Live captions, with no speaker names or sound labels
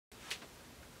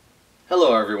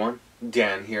Hello everyone,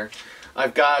 Dan here.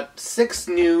 I've got 6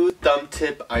 new thumb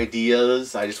tip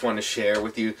ideas I just want to share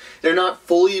with you. They're not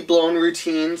fully blown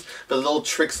routines, but little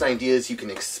tricks and ideas you can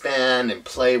expand and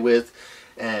play with.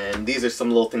 And these are some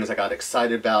little things I got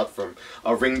excited about, from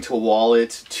a ring to a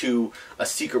wallet, to a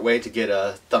secret way to get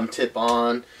a thumb tip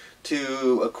on,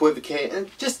 to equivocate, and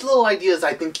just little ideas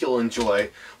I think you'll enjoy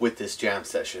with this jam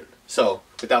session. So,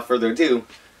 without further ado,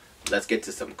 let's get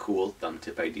to some cool thumb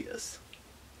tip ideas.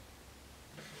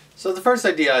 So the first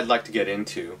idea I'd like to get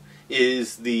into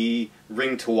is the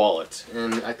ring to wallet,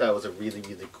 and I thought it was a really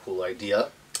cool idea.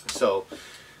 So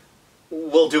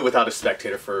we'll do it without a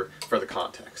spectator for the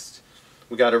context.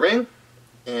 We got a ring,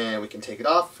 and we can take it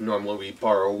off. Normally we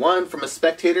borrow one from a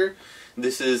spectator.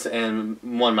 This is one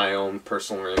of my own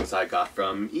personal rings I got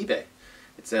from eBay.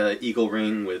 It's an eagle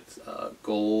ring with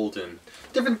gold and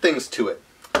different things to it.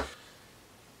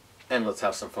 And let's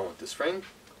have some fun with this ring.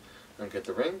 I'm gonna get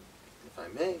the ring, if I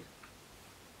may.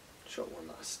 Show it one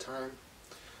last time.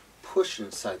 Push it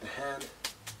inside the hand,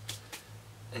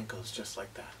 and it goes just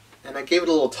like that. And I gave it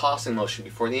a little tossing motion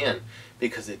before the end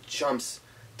because it jumps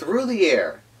through the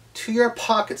air to your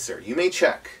pocket, sir. You may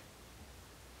check.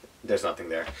 There's nothing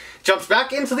there. Jumps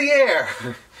back into the air,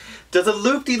 does a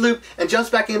loop-de-loop, and jumps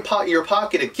back in your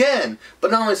pocket again.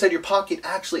 But not only inside your pocket,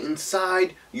 actually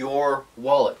inside your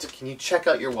wallet. Can you check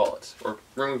out your wallet, or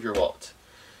remove your wallet?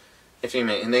 If you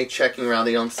may. And they checking around,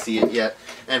 they don't see it yet.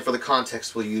 And for the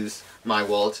context, we'll use my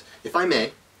wallet, if I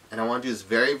may. And I want to do this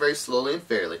very slowly and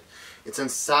fairly. It's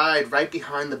inside, right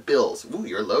behind the bills. Ooh,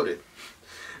 you're loaded.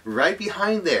 Right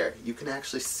behind there, you can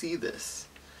actually see this.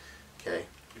 Okay,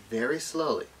 very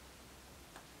slowly.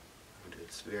 I'm going to do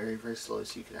this very slowly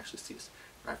so you can actually see this.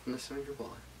 Right from the center of your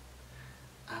wallet.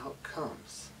 Out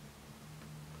comes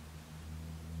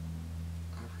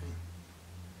a ring.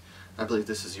 I believe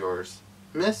this is yours,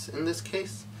 miss, in this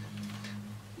case.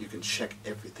 You can check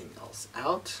everything else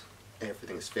out.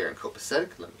 Everything is fair and copacetic.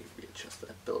 Let me readjust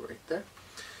that bill right there.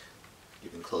 You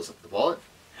can close up the wallet,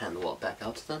 hand the wallet back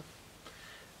out to them,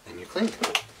 and you're clean.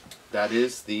 That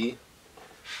is the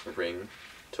ring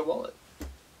to wallet.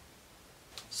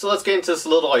 So let's get into this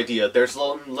little idea. There's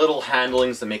little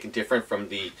handlings that make it different from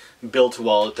the bill to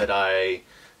wallet that I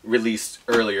released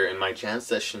earlier in my Jam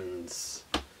Sessions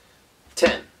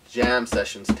 10. Jam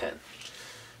Sessions 10.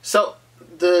 So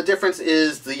the difference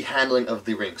is the handling of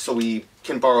the ring. So we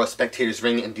can borrow a spectator's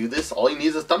ring and do this. All you need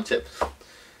is a thumb tip.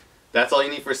 That's all you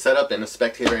need for setup, and a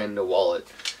spectator and a wallet,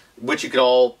 which you can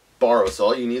all borrow. So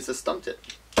all you need is a thumb tip.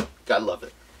 Gotta love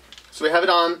it. So we have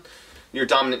it on your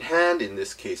dominant hand. In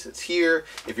this case, it's here.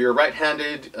 If you're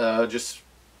right-handed, just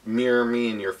mirror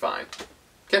me and you're fine.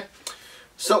 Okay.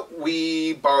 So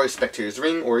we borrow a spectator's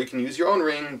ring, or you can use your own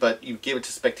ring, but you give it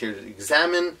to spectator to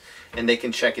examine, and they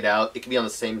can check it out. It can be on the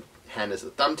same hand as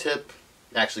the thumb tip.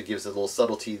 It actually gives a little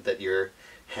subtlety that your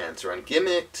hands are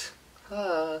ungimmicked.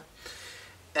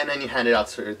 And then you hand it out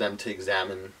to them to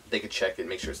examine. They can check it,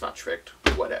 make sure it's not tricked,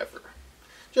 whatever.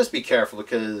 Just be careful,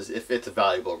 because if it's a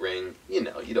valuable ring, you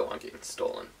know, you don't want it getting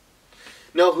stolen.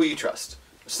 Know who you trust.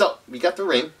 So, we got the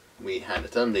ring. We hand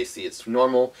it to them. They see it's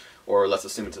normal, or let's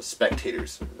assume it's a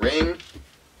spectator's ring.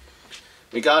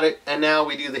 We got it, and now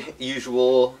we do the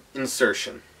usual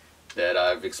insertion that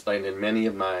I've explained in many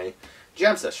of my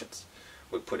jam sessions.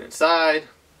 We put it inside,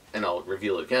 and I'll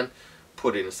reveal it again.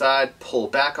 Put it inside, pull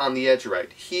back on the edge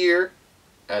right here,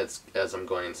 as I'm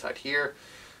going inside here.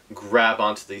 Grab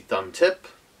onto the thumb tip,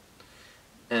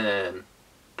 and then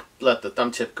let the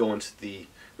thumb tip go into the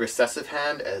recessive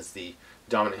hand as the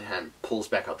dominant hand pulls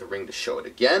back out the ring to show it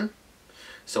again.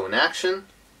 So in action,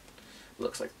 it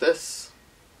looks like this.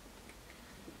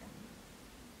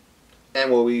 And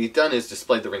what we've done is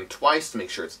display the ring twice to make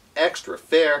sure it's extra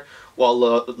fair while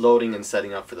loading and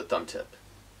setting up for the thumb tip,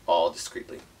 all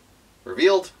discreetly.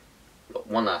 Revealed.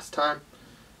 One last time.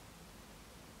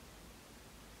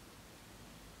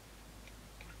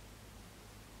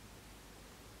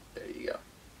 There you go.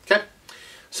 Okay.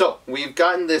 So we've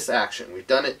gotten this action. We've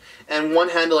done it. And one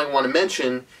handle I want to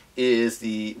mention is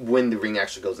when the ring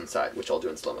actually goes inside, which I'll do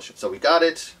in slow motion. So we got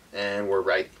it, and we're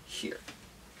right here.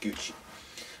 Gucci.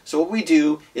 So what we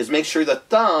do is make sure the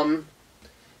thumb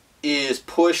is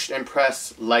pushed and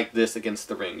pressed like this against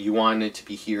the ring. You want it to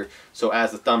be here, so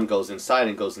as the thumb goes inside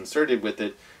and goes inserted with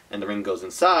it, and the ring goes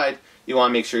inside, you want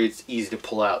to make sure it's easy to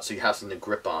pull out so you have something to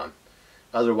grip on.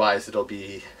 Otherwise, it'll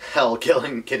be hell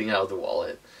getting out of the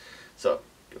wallet. So,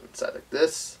 go inside like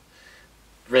this.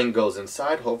 Ring goes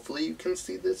inside. Hopefully you can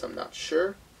see this. I'm not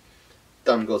sure.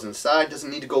 Thumb goes inside. Doesn't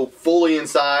need to go fully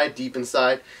inside, deep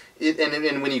inside.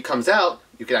 And when it comes out,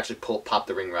 you can actually pop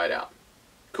the ring right out.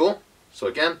 Cool? So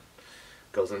again,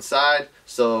 Goes inside,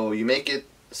 so you make it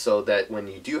so that when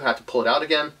you do have to pull it out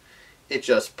again, it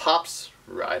just pops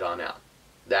right on out.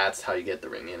 That's how you get the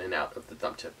ring in and out of the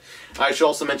thumb tip. I should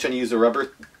also mention use a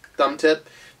rubber thumb tip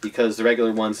because the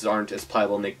regular ones aren't as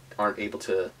pliable and they aren't able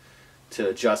to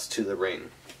adjust to the ring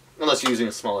unless you're using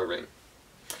a smaller ring.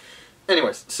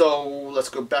 Anyways, so let's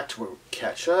go back to where we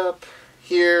catch up.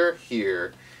 Here,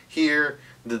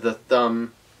 the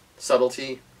thumb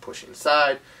subtlety, push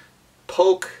inside,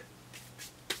 poke,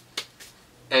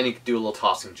 and you can do a little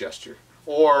tossing gesture.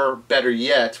 Or better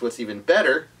yet, what's even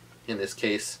better in this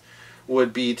case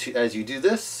would be to, as you do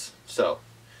this, so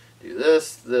do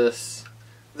this,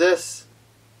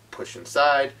 push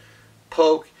inside,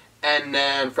 poke, and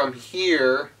then from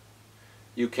here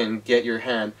you can get your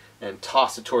hand and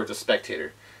toss it towards a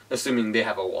spectator, assuming they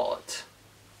have a wallet.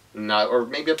 Not, or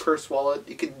maybe a purse wallet.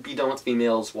 It could be done with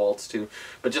females' wallets too,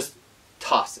 but just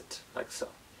toss it like so.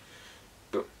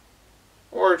 Boom.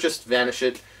 Or just vanish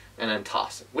it and then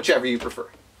toss it, whichever you prefer.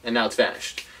 And now it's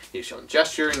vanished. You've shown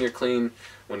gesture and you're clean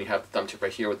when you have the thumb tip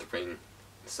right here with the ring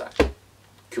inside.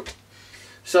 Cool.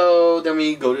 So then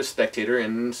we go to a spectator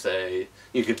and say,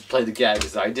 you could play the gag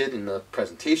as I did in the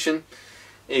presentation.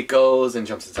 It goes and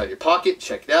jumps inside your pocket,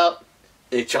 check it out.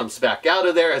 It jumps back out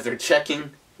of there as they're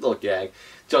checking, little gag.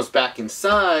 Jumps back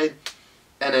inside,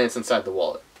 and then it's inside the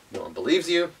wallet. No one believes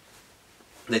you.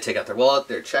 They take out their wallet,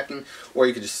 they're checking, or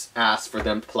you could just ask for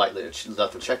them to politely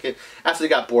let them check it. After they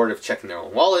got bored of checking their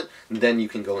own wallet, then you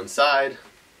can go inside,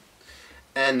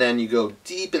 and then you go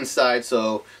deep inside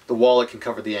so the wallet can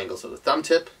cover the angles of the thumb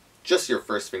tip. Just your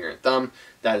first finger and thumb.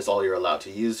 That is all you're allowed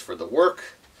to use for the work.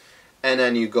 And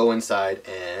then you go inside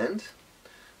and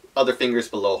other fingers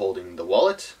below holding the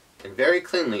wallet, and very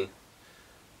cleanly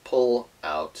pull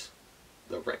out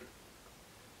the ring.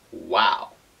 Wow.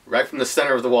 Right from the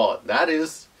center of the wallet. That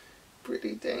is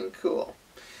pretty dang cool.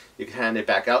 You can hand it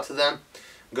back out to them,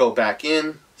 go back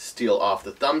in, steal off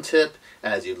the thumb tip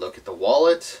as you look at the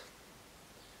wallet.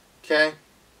 Okay?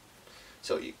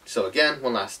 So again,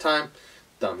 one last time,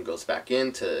 thumb goes back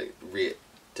in to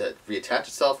reattach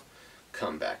itself,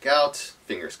 come back out,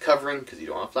 fingers covering because you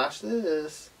don't want to flash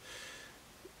this.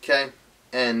 Okay?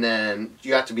 And then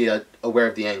you have to be aware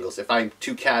of the angles. If I'm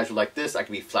too casual like this, I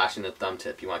could be flashing the thumb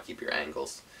tip. You want to keep your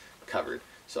angles covered.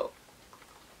 So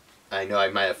I know I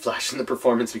might have flashed in the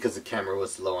performance because the camera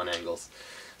was low on angles.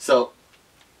 So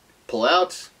pull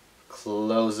out,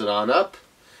 close it on up,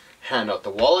 hand out the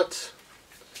wallet,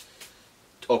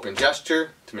 open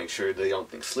gesture to make sure they don't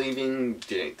think sleeving,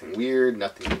 did anything weird,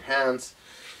 nothing in your hands,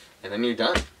 and then you're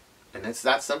done. And it's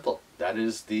that simple. That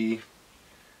is the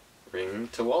ring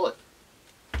to wallet.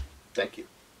 Thank you.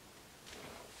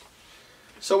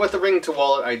 So with the ring to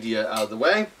wallet idea out of the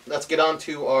way, let's get on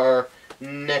to our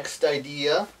next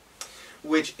idea,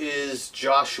 which is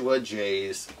Joshua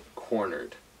J's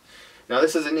Cornered. Now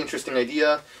this is an interesting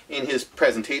idea. In his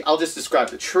presentation, I'll just describe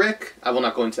the trick. I will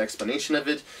not go into explanation of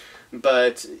it,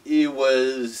 but it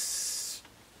was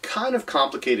kind of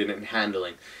complicated in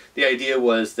handling. The idea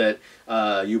was that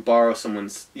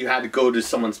you had to go to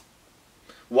someone's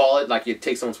wallet, like you'd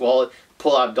take someone's wallet,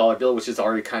 pull out a dollar bill, which is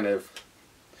already kind of...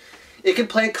 It can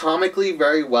play comically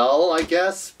very well, I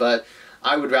guess, but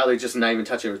I would rather just not even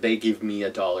touch it, or they give me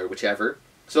 $1, whichever.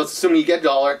 So let's assume you get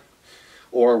 $1,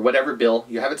 or whatever bill,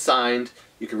 you have it signed,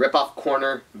 you can rip off a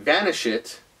corner, vanish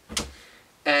it,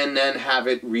 and then have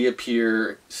it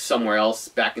reappear somewhere else,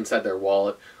 back inside their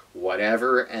wallet,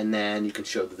 whatever, and then you can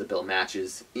show that the bill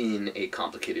matches in a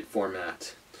complicated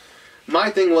format. My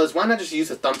thing was, why not just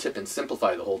use a thumb tip and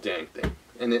simplify the whole dang thing?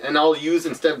 And I'll use,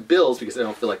 instead of bills, because I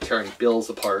don't feel like tearing bills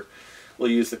apart,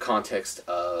 we'll use the context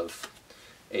of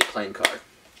a playing card.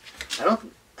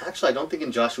 I don't think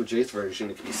in Joshua J's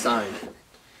version it can be signed,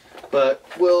 but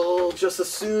we'll just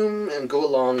assume and go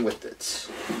along with it.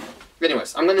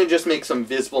 Anyways, I'm going to just make some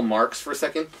visible marks for a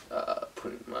second.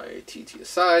 Put my TT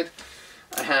aside.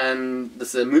 And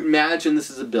imagine this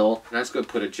is a bill, and I'm just going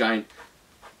to put a giant...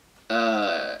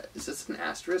 is this an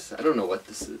asterisk? I don't know what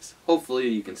this is. Hopefully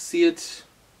you can see it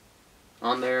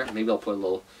on there. Maybe I'll put a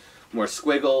little more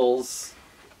squiggles,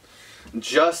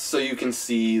 just so you can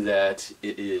see that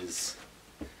it is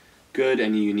good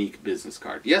and a unique business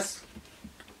card. Yes?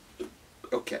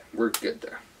 Okay, we're good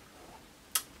there.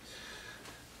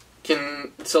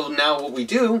 So now what we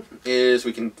do is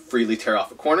we can freely tear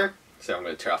off a corner. So I'm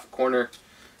going to tear off a corner,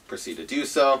 proceed to do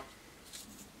so.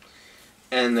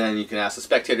 And then you can ask the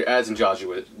spectator, as in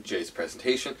Joshua J's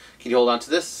presentation, can you hold on to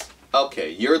this? Okay,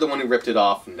 you're the one who ripped it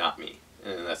off, not me.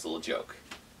 And that's a little joke.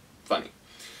 Funny.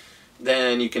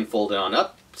 Then you can fold it on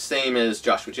up, same as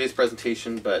Joshua J's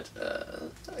presentation, but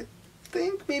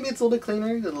think maybe it's a little bit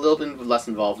cleaner, a little bit less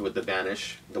involved with the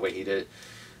vanish, the way he did it.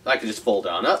 I could just fold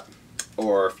it on up,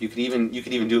 or if you could even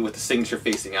do it with the signature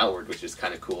facing outward, which is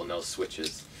kind of cool. No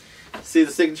switches. See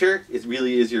the signature? It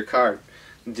really is your card.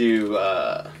 Do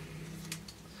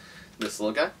this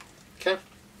little guy. Okay.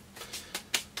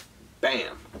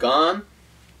 Bam, gone,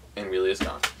 and really is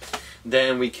gone.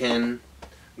 Then we can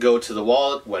go to the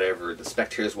wallet, whatever the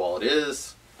spectator's wallet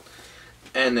is,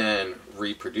 and then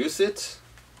reproduce it.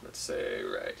 Let's say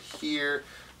right here,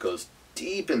 goes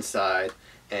deep inside,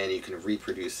 and you can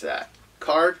reproduce that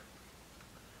card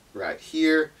right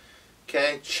here.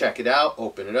 Okay, check it out,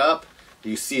 open it up.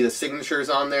 You see the signatures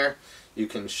on there. You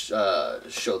can show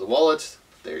the wallet.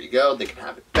 There you go. They can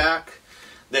have it back.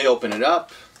 They open it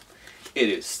up. It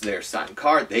is their signed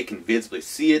card. They can visibly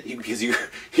see it because you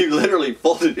literally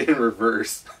folded it in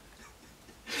reverse.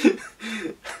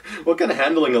 What kind of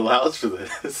handling allows for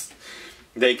this?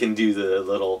 They can do the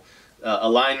little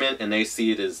alignment, and they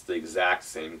see it as the exact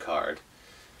same card.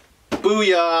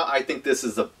 Booyah! I think this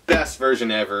is the best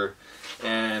version ever,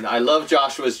 and I love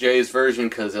Joshua Jay's version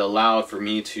because it allowed for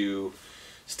me to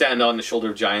stand on the shoulder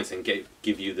of giants and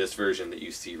give you this version that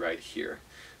you see right here.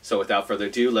 So without further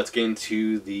ado, let's get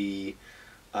into the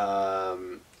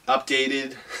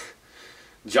updated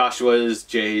Joshua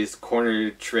Jay's corner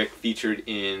trick featured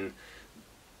in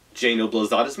Jay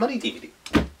Noblezada's Money DVD.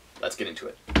 Let's get into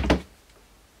it.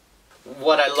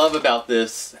 What I love about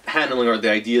this handling, or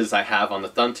the ideas I have on the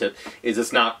thumb tip, is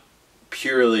it's not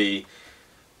purely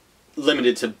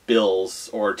limited to bills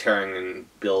or tearing in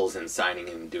bills and signing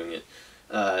and doing it.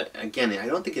 Again, I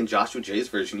don't think in Joshua Jay's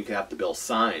version you can have the bill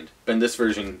signed, but in this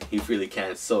version you really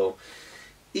can. It's so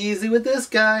easy with this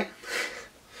guy.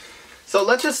 So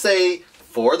let's just say,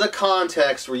 for the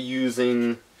context, we're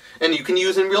using, and you can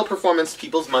use in real performance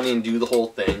people's money and do the whole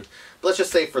thing, but let's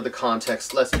just say for the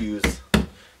context, let's use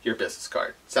your business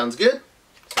card. Sounds good?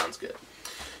 Sounds good.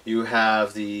 You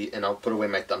have the, and I'll put away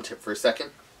my thumb tip for a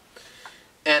second.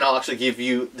 And I'll actually give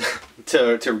you,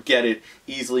 to get it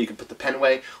easily, you can put the pen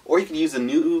away, or you can use a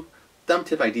new thumb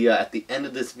tip idea at the end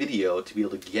of this video to be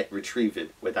able to retrieve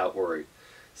it without worry.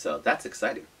 So that's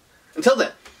exciting. Until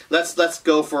then, let's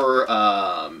go for,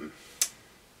 I'm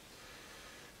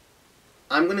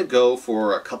going to go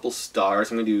for a couple stars.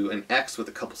 I'm going to do an X with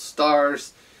a couple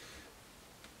stars,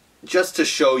 just to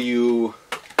show you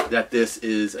that this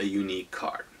is a unique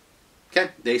card. Okay,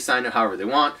 they sign it however they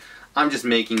want. I'm just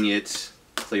making it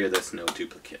clear there's no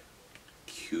duplicate.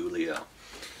 Coolio.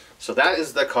 So that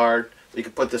is the card. You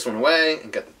can put this one away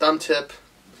and get the thumb tip.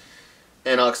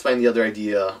 And I'll explain the other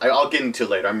idea. I'll get into it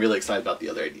later. I'm really excited about the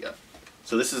other idea.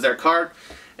 So this is their card,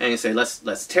 and you say,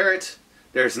 let's tear it.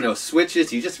 There's no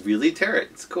switches. You just really tear it.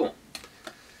 It's cool.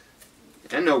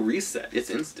 And no reset. It's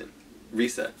instant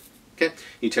reset. Okay.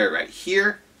 You tear it right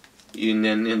here. And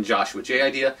then in Joshua J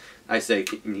idea, I say,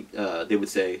 they would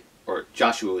say, or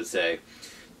Joshua would say,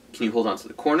 can you hold on to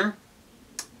the corner?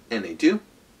 And they do.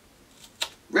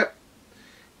 Rip.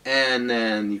 And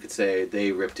then you could say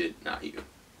they ripped it, not you.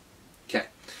 Okay.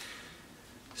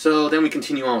 So then we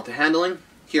continue on with the handling.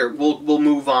 Here, we'll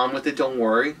move on with it, don't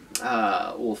worry.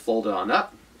 We'll fold it on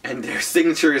up. And their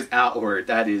signature is outward.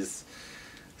 That is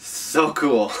so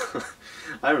cool.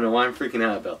 I don't know why I'm freaking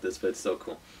out about this, but it's so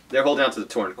cool. They're holding on to the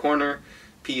torn corner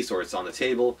piece, or it's on the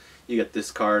table. You get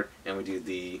this card, and we do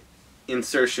the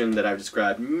insertion that I've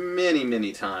described many,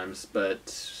 many times,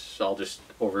 but I'll just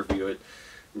overview it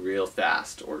real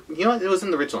fast. Or, you know what, it was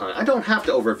in the original hand. I don't have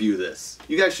to overview this.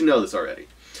 You guys should know this already.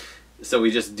 So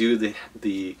we just do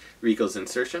the Rico's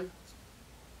insertion.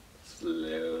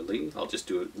 Slowly. I'll just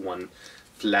do it one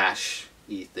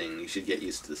flash-y thing. You should get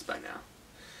used to this by now.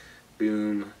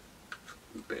 Boom.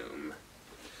 Boom.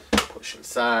 Push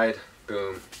inside.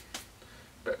 Boom.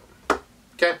 Boom.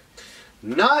 Okay.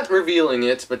 Not revealing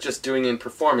it, but just doing it in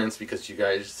performance because you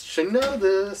guys should know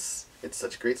this. It's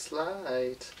such a great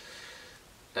sleight.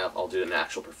 Now I'll do an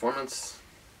actual performance.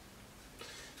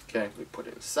 Okay, we put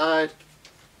it inside.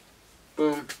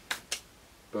 Boom.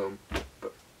 Boom.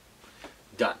 Boom.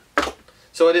 Done.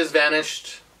 So it is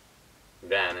vanished.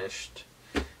 Vanished.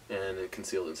 And it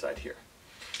concealed inside here.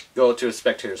 Go to a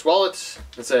spectator's wallet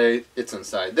and say, it's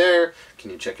inside there.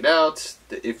 Can you check it out?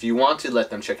 If you want to, let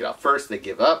them check it out first. They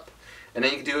give up. And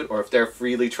then you can do it, or if they're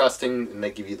freely trusting and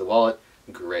they give you the wallet,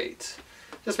 great.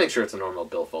 Just make sure it's a normal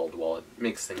billfold wallet. It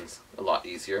makes things a lot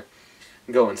easier.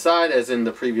 Go inside, as in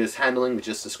the previous handling we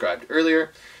just described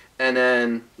earlier, and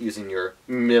then using your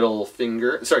middle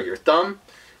finger, sorry, your thumb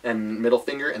and middle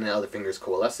finger, and the other fingers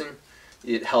coalescing,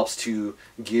 it helps to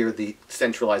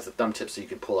centralize the thumb tip so you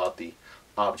can pull out the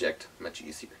object much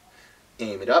easier.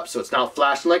 Aim it up so it's not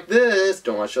flashing like this.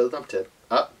 Don't want to show the thumb tip.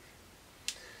 Up.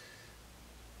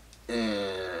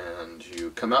 and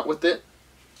you come out with it,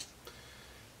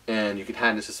 and you can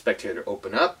have this spectator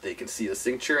open up. They can see the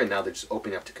signature, and now they're just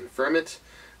opening up to confirm it.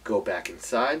 Go back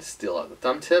inside, steal out the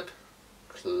thumb tip,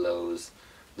 close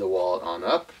the wallet on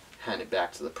up, hand it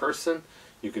back to the person.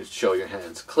 You can show your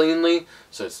hands cleanly,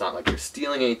 so it's not like you're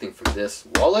stealing anything from this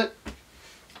wallet.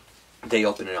 They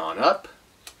open it on up.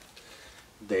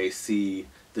 They see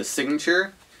the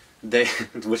signature,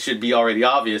 which should be already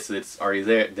obvious. It's already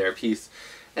their piece.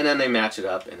 And then they match it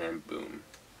up, and then boom,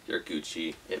 you're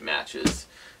Gucci. It matches.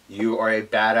 You are a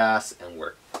badass, and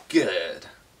we're good.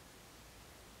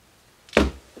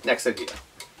 Next idea.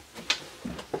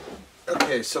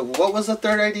 Okay, so what was the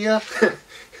third idea?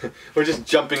 We're just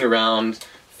jumping around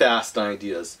fast on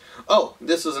ideas. Oh,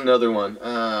 this was another one.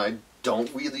 I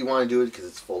don't really want to do it because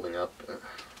it's folding up.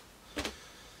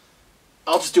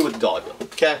 I'll just do it with the dollar bill,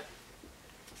 okay?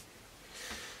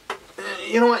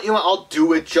 You know what? I'll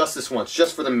do it just this once,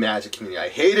 just for the magic community. I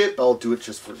hate it, but I'll do it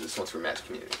just for this once for the magic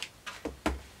community.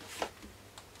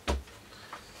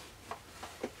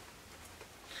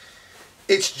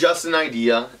 It's just an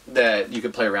idea that you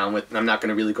can play around with, and I'm not going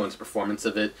to really go into performance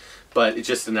of it, but it's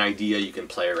just an idea you can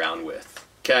play around with,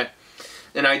 okay?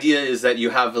 An idea is that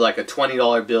you have like a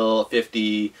 $20 bill,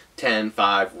 50, 10,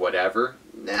 5, whatever.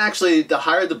 Actually, the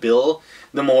higher the bill,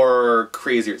 the more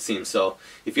crazier it seems. So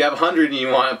if you have 100 and you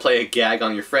want to play a gag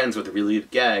on your friends with a really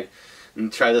good gag,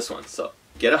 try this one. So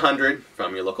get 100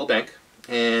 from your local bank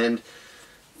and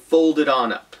fold it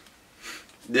on up.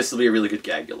 This will be a really good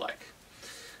gag you'll like.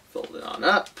 Fold it on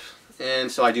up,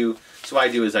 and so what I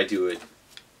do is I do it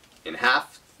in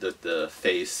half, the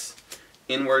face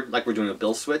inward, like we're doing a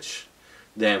bill switch.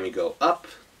 Then we go up,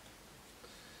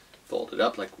 fold it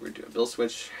up like we're doing a bill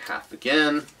switch, half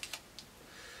again,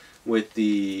 with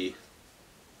this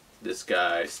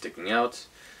guy sticking out,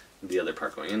 the other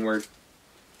part going inward,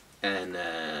 and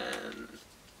then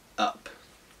up.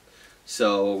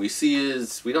 So what we see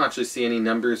is, we don't actually see any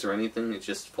numbers or anything, it's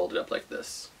just folded up like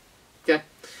this. Okay?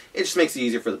 It just makes it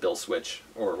easier for the bill switch,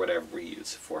 or whatever we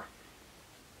use it for.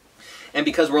 And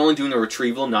because we're only doing a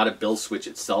retrieval, not a bill switch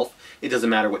itself, it doesn't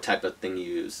matter what type of thing you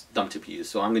use, thumb tip you use.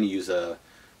 So I'm going to use a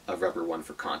rubber one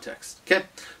for context. Okay?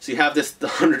 So you have the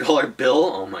 $100 bill,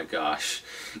 oh my gosh,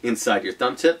 inside your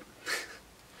thumb tip.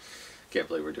 Can't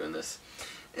believe we're doing this.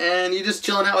 And you're just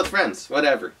chilling out with friends,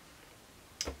 whatever.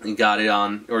 You got it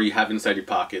on, or you have it inside your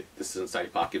pocket. This is inside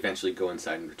your pocket. Eventually go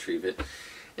inside and retrieve it.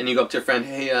 And you go up to a friend,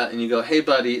 hey, and you go, hey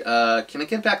buddy, can I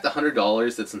get back the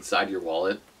 $100 that's inside your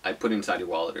wallet? I put it inside your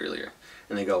wallet earlier.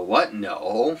 And they go, what?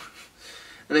 No.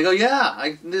 And they go,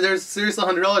 yeah, there's seriously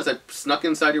 $100 I snuck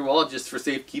inside your wallet just for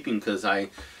safekeeping because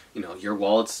your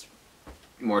wallet's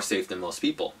more safe than most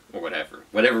people, or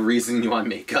whatever reason you want to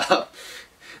make up.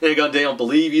 And they go, they don't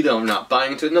believe you, they're not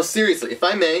buying into it. No, seriously, if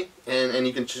I may, and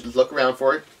you can just look around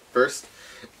for it first,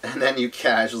 and then you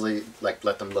casually let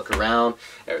them look around,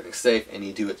 everything's safe, and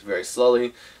you do it very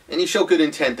slowly, and you show good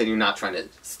intent that you're not trying to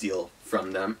steal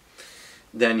from them.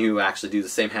 Then you actually do the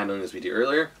same handling as we did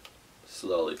earlier.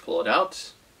 Slowly pull it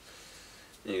out.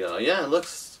 And you go, yeah, it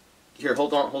looks, here,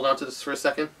 hold on to this for a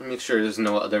second. Make sure there's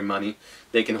no other money.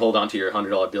 They can hold on to your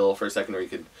 $100 bill for a second, or you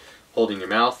could hold it in your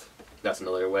mouth. That's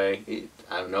another way.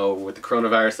 I don't know, with the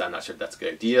coronavirus, I'm not sure if that's a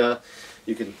good idea.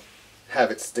 You can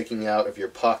have it sticking out of your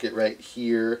pocket right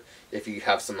here. If you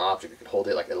have some object, you can hold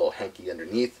it like a little hanky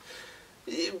underneath.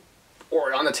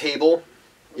 Or on the table.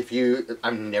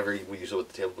 I'm never usually with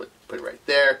the table, but put it right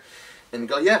there. And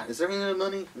go, yeah, is there any other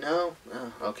money? No?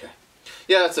 Oh, okay.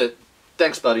 Yeah, that's it.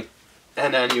 Thanks, buddy.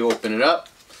 And then you open it up.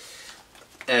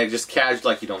 And just casual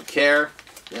like you don't care.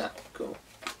 Yeah, cool.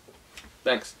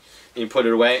 Thanks. And you put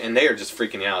it away, and they are just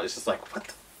freaking out. It's just like, what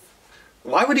the?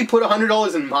 Why would he put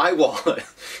 $100 in my wallet?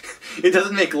 It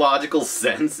doesn't make logical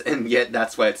sense, and yet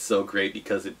that's why it's so great,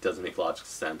 because it doesn't make logical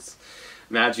sense.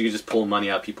 Imagine you just pull money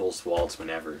out of people's wallets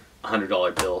whenever.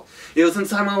 $100 bill. It was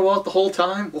inside my wallet the whole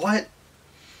time? What?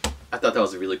 I thought that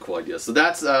was a really cool idea. So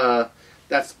that's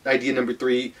idea number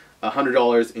 3,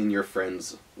 $100 in your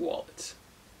friend's wallet.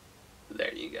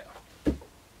 There you go.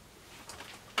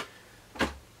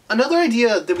 Another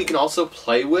idea that we can also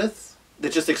play with,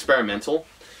 that's just experimental,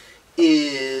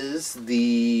 is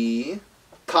the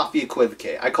coffee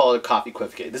equivocate. I call it a coffee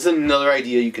equivocate. This is another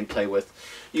idea you can play with.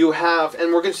 You have,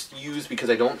 and we're going to use, because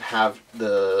I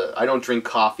don't drink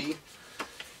coffee,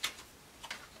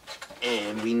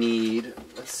 and we need,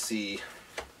 let's see,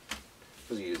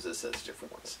 let's use this as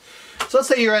different ones. So let's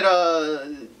say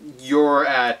you're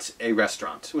at a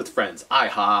restaurant with friends,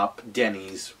 IHOP,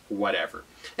 Denny's, whatever,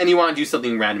 and you want to do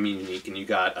something random and unique, and you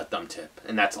got a thumb tip,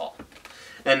 and that's all.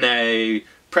 And they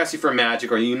press you for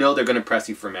magic, or they're going to press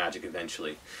you for magic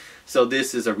eventually. And you go, hey buddy, can I get back the $100 that's inside your wallet? And they go, what? No. And they press you for magic eventually. So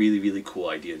this is a really, really cool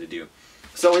idea to do.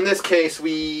 So in this case,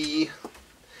 we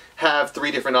have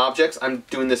 3 different objects. I'm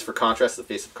doing this for contrast, the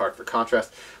face of the card for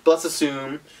contrast. But let's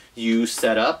assume you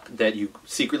set up that you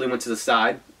secretly went to the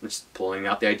side, just pulling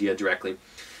out the idea directly.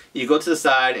 You go to the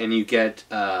side and you get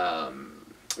one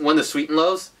of the sweet and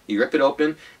lows, you rip it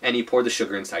open, and you pour the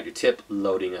sugar inside your tip,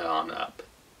 loading it on up.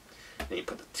 Then you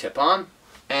put the tip on,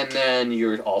 and then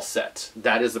you're all set.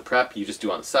 That is the prep you just do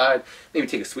on the side. Maybe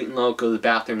take a sweet and low, go to the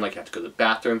bathroom like you have to go to the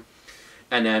bathroom,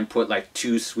 and then put like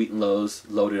 2 sweet and lows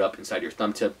loaded up inside your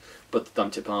thumb tip, put the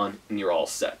thumb tip on, and you're all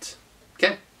set.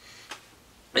 Okay?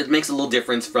 It makes a little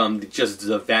difference from just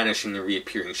the vanishing and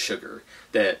reappearing sugar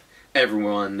that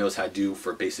everyone knows how to do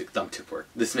for basic thumb tip work.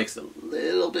 This makes it a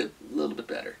little bit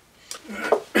better.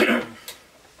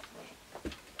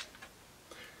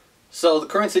 So the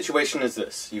current situation is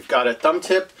this. You've got a thumb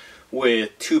tip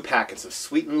with 2 packets of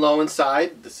sweet and low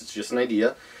inside. This is just an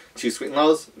idea. 2 sweet and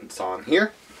lows, it's on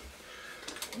here.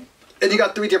 And you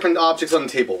got 3 different objects on the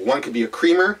table. One could be a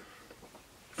creamer.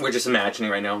 We're just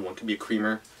imagining right now. One could be a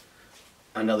creamer.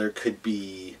 Another could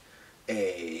be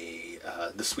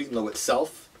the sweet and low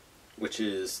itself, which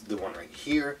is the one right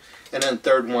here. And then the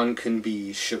third one can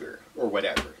be sugar or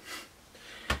whatever.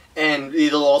 And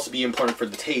it'll also be important for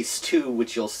the taste too,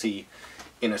 which you'll see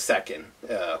in a second.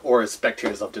 Or as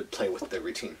spectators love to play with the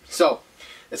routine. So,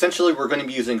 essentially we're going to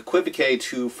be using equivocate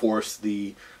to force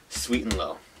the sweet and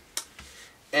low.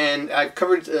 And I've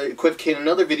covered equivocate in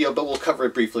another video, but we'll cover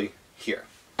it briefly here.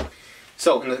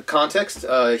 So, in the context,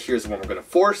 here's the one we're going to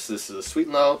force. This is a sweet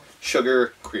and low,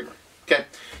 sugar, creamer. Okay?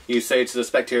 You say to the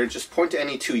spectator, just point to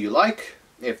any 2 you like.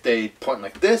 If they point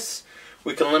like this,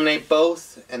 we can eliminate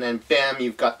both, and then bam,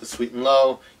 you've got the sweet and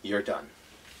low, you're done.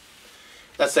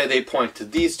 Let's say they point to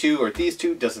these 2 or these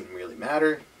 2, doesn't really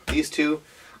matter. These 2,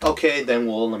 okay, then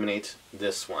we'll eliminate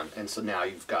this one. And so now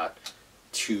you've got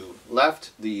 2 left,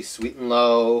 the sweet and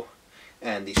low,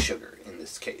 and the sugar in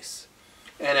this case.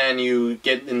 And then you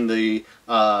get in the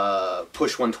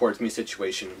push one towards me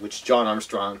situation, which John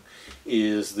Armstrong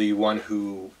is the one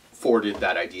who forwarded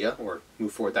that idea, or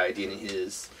moved forward that idea in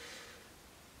his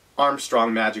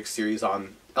Armstrong Magic series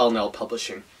on L&L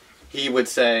Publishing. He would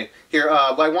say, here,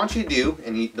 what I want you to do,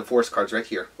 and the force card's right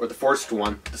here, or the forced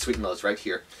one, the sweet and low is right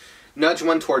here. Nudge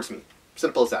one towards me.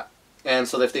 Simple as that. And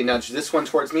so if they nudge this one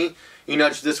towards me, you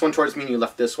nudge this one towards me, and you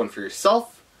left this one for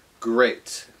yourself.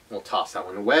 Great. We'll toss that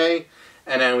one away.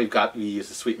 And then we use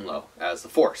the sweet and low as the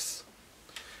force.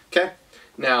 Okay?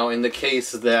 Now, in the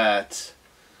case that,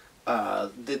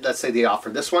 let's say they offer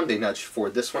this one, they nudge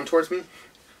forward this one towards me.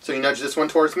 So you nudge this one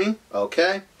towards me,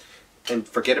 okay? And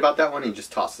forget about that one, and you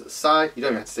just toss it aside. You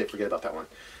don't even have to say forget about that one.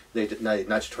 They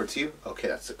nudge towards you, okay,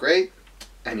 that's great.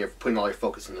 And you're putting all your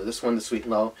focus into this one, the sweet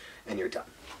and low, and you're done.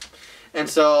 And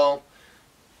so,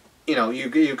 you know,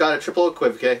 you've got a triple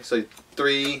equivocate, so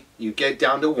 3, you get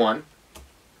down to 1.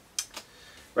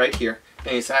 Right here,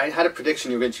 and you say, I had a prediction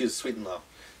you were going to choose sweet and low.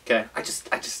 Okay, I just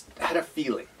had a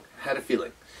feeling,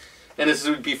 and this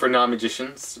would be for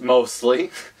non-magicians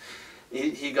mostly.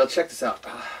 You go, check this out.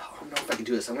 I don't know if I can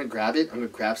do this. I'm going to grab it. I'm going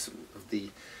to grab some of the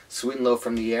sweet and low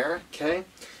from the air. Okay,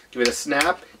 give it a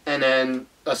snap, and then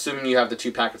assuming you have the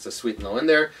 2 packets of sweet and low in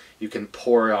there, you can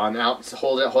pour it on out. So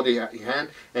hold it in your hand,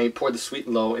 and you pour the sweet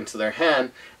and low into their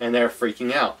hand, and they're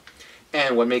freaking out.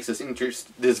 And what makes this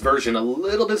version a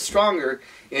little bit stronger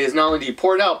is not only do you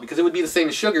pour it out, because it would be the same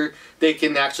as sugar, they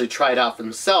can actually try it out for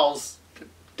themselves.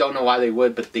 Don't know why they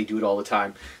would, but they do it all the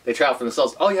time. They try it out for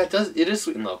themselves. Oh yeah, it is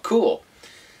sweet and low. Cool.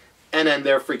 And then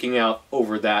they're freaking out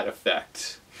over that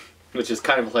effect, which is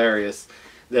kind of hilarious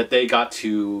that they got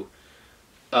to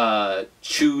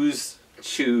choose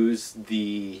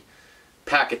the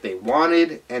packet they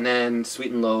wanted, and then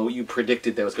sweet and low, you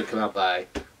predicted that was going to come out by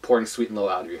pouring sweet and low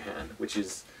out of your hand, which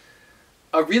is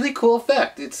a really cool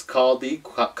effect. It's called the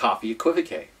coffee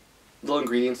equivocate. Little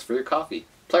ingredients for your coffee.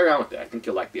 Play around with it. I think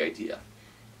you'll like the idea.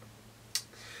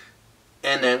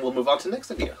 And then we'll move on to the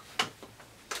next idea.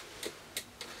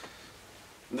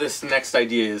 This next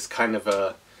idea is kind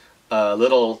of a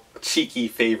little cheeky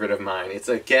favorite of mine. It's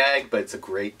a gag, but it's a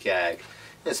great gag.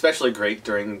 Especially great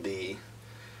during the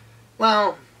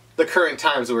current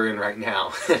times we're in right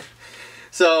now.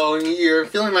 So you're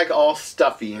feeling like all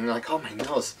stuffy, and you're like, oh my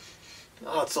nose,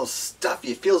 oh it's so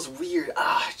stuffy, it feels weird.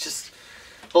 Just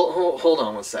hold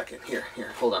on 1 second. Here,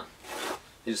 hold on.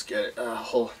 You just get it.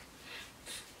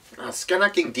 It's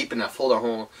not getting deep enough. Hold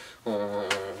on. I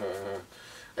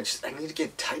need to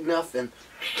get tight enough, and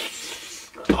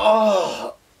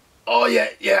oh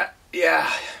yeah.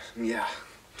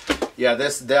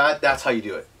 That's how you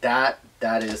do it. That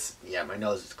is, yeah. My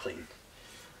nose is clean.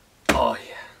 Oh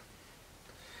yeah.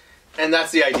 And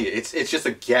that's the idea. It's just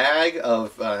a gag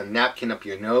of napkin up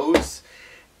your nose,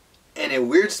 and it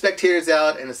weirds spectators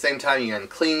out, and at the same time you're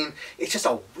unclean. It's just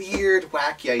a weird,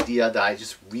 wacky idea that I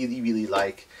just really, really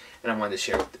like, and I wanted to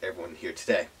share with everyone here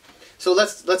today. So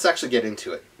let's actually get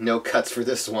into it. No cuts for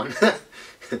this one.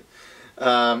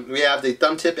 We have the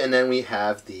thumb tip, and then we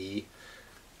have the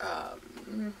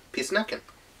piece of napkin.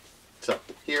 So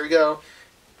here we go.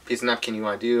 Piece of napkin you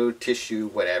want to do, tissue,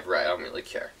 whatever, I don't really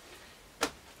care.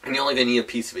 And you're only going to need a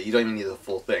piece of it. You don't even need the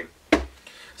full thing.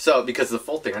 So, because the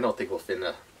full thing I don't think will fit in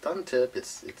a thumb tip.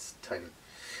 It's tiny.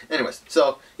 Anyways,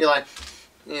 so you're like,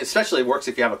 especially works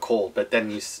if you have a cold, but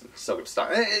then you still get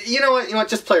stuck. You know what?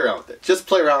 Just play around with it. Just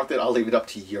play around with it. I'll leave it up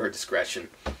to your discretion.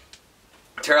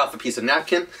 Tear off a piece of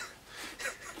napkin.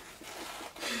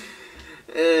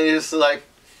 And you're just like,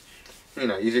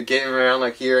 you're just getting around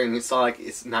like here, and it's like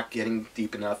it's not getting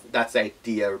deep enough. That's the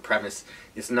idea or premise.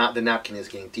 It's not the napkin is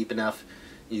getting deep enough.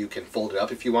 You can fold it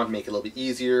up if you want to make it a little bit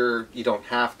easier. You don't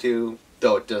have to,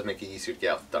 though it does make it easier to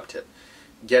get out the thumb tip.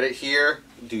 Get it here,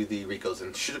 do the Rico's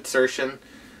insertion,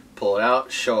 pull it out,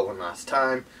 show it one last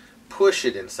time, push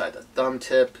it inside the thumb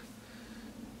tip,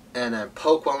 and then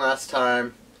poke one last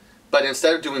time. But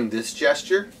instead of doing this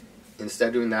gesture, instead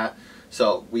of doing that,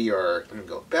 so we are, let me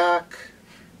go back.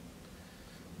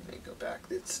 Let me go back,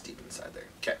 it's deep inside there.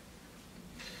 Okay.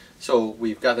 So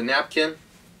we've got the napkin.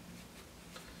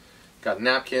 Got a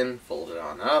napkin, fold it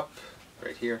on up,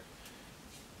 right here.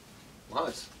 Wow,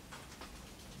 it's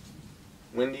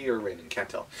windy or raining, can't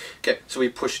tell. Okay, so we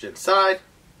push it inside,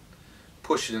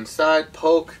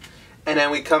 poke, and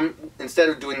then we come, instead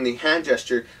of doing the hand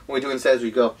gesture, what we do instead is we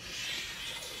go,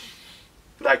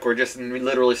 like we're just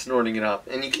literally snorting it up.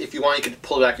 And if you want, you can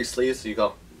pull back your sleeves, so you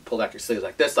go, pull back your sleeves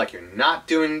like this, like you're not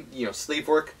doing, sleeve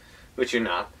work, which you're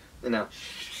not. And now,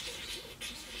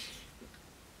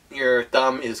 your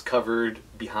thumb is covered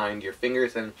behind your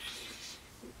fingers, and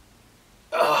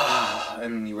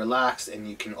you relax, and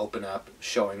you can open up,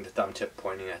 showing the thumb tip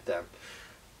pointing at them.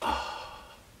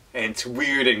 And it's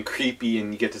weird and creepy,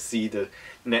 and you get to see the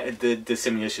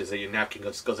simulations that your napkin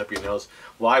goes up your nose.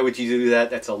 Why would you do that?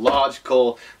 That's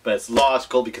illogical, but it's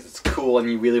logical because it's cool, and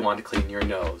you really want to clean your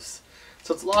nose.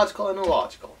 So it's logical and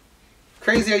illogical.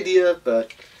 Crazy idea,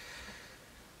 but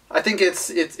I think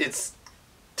it's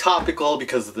topical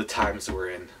because of the times we're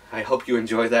in. I hope you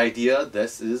enjoy the idea.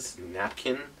 This is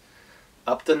napkin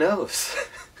up the nose.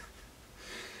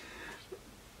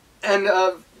 And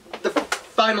the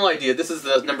final idea, this is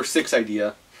the number 6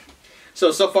 idea.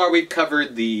 So far we've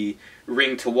covered the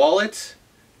ring to wallet,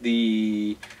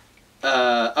 the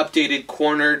updated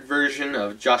cornered version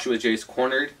of Joshua J's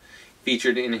Cornered,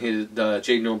 featured in the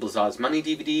J. Noble Zod's Money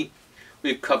DVD.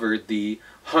 We've covered the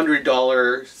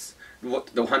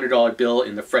 $100 bill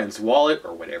in the friend's wallet,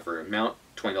 or whatever amount,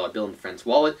 $20 bill in the friend's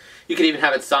wallet. You can even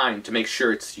have it signed to make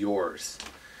sure it's yours.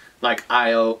 Like,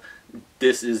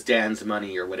 this is Dan's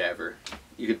money, or whatever.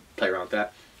 You could play around with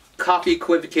that. Coffee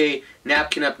equivocate,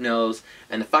 napkin up nose,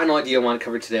 and the final idea I want to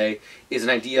cover today is an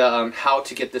idea on how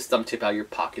to get this thumb tip out of your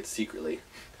pocket secretly.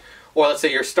 Or let's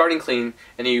say you're starting clean,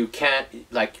 and you can't,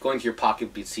 like, going to your pocket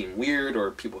would be seen weird, or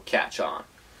people catch on.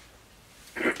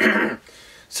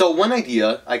 So one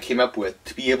idea I came up with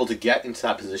to be able to get into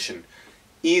that position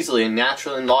easily and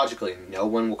naturally and logically, no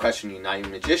one will question you, not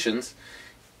even magicians,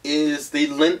 is the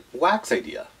lint wax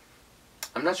idea.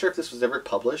 I'm not sure if this was ever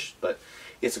published, but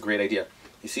it's a great idea.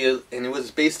 You see, and it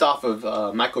was based off of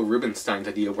Michael Rubinstein's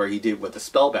idea where he did with the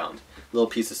Spellbound, a little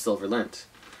piece of silver lint.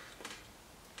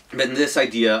 But in this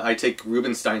idea, I take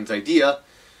Rubinstein's idea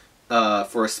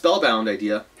for a Spellbound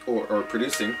idea, or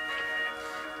producing,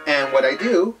 and what I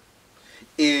do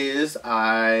is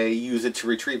I use it to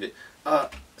retrieve it.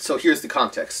 So here's the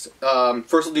context.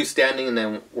 First we'll do standing, and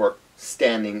then we'll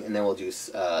do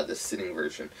the sitting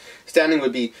version. Standing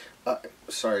would be,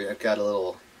 sorry, I've got a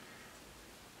little,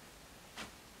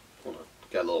 hold on,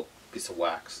 got a little piece of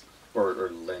wax, or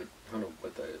lint, I don't know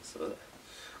what that is,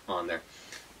 on there.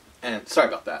 And sorry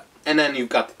about that. And then you've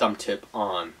got the thumb tip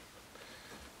on.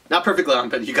 Not perfectly on,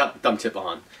 but you got the thumb tip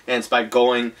on. And it's by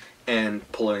going and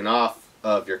pulling off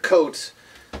of your coat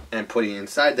and putting it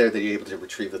inside there that you're able to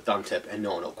retrieve the thumb tip, and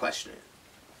no one will question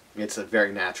it. It's a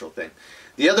very natural thing.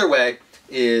 The other way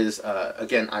is,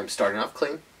 again, I'm starting off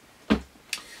clean.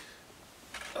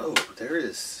 Oh, there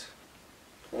is.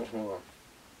 Hold on.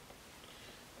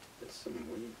 There's some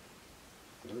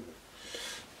weird.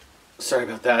 Sorry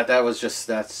about that.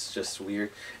 That's just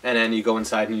weird. And then you go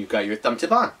inside and you've got your thumb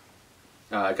tip on.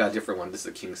 I got a different one. This is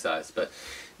a king size, but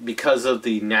because of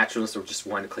the naturalness of just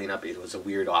wanting to clean up, it was a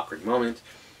weird, awkward moment,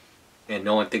 and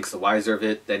no one thinks the wiser of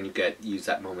it. Then you use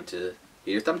that moment to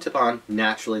get your thumb tip on,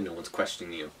 naturally no one's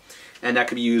questioning you. And that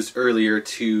could be used earlier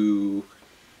to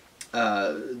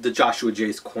the Joshua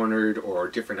J's Cornered or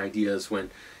different ideas when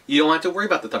you don't have to worry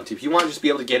about the thumb tip. You want to just be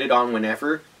able to get it on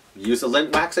whenever. Use a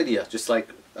lint wax idea, just like,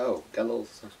 oh, got a little,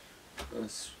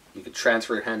 you could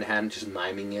transfer it hand to hand, just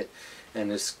miming it, and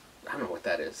just, I don't know what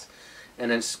that is.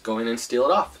 And then just go in and steal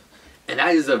it off. And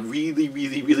that is a really,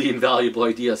 really, really invaluable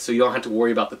idea, so you don't have to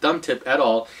worry about the thumb tip at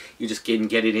all. You just get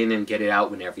it in and get it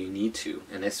out whenever you need to.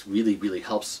 And this really, really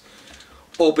helps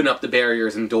open up the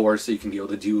barriers and doors so you can be able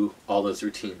to do all those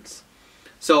routines.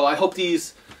 So I hope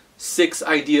these 6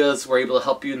 ideas were able to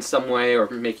help you in some way or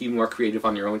make you more creative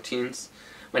on your own routines.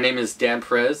 My name is Dan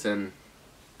Perez, and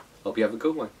hope you have a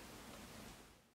good one.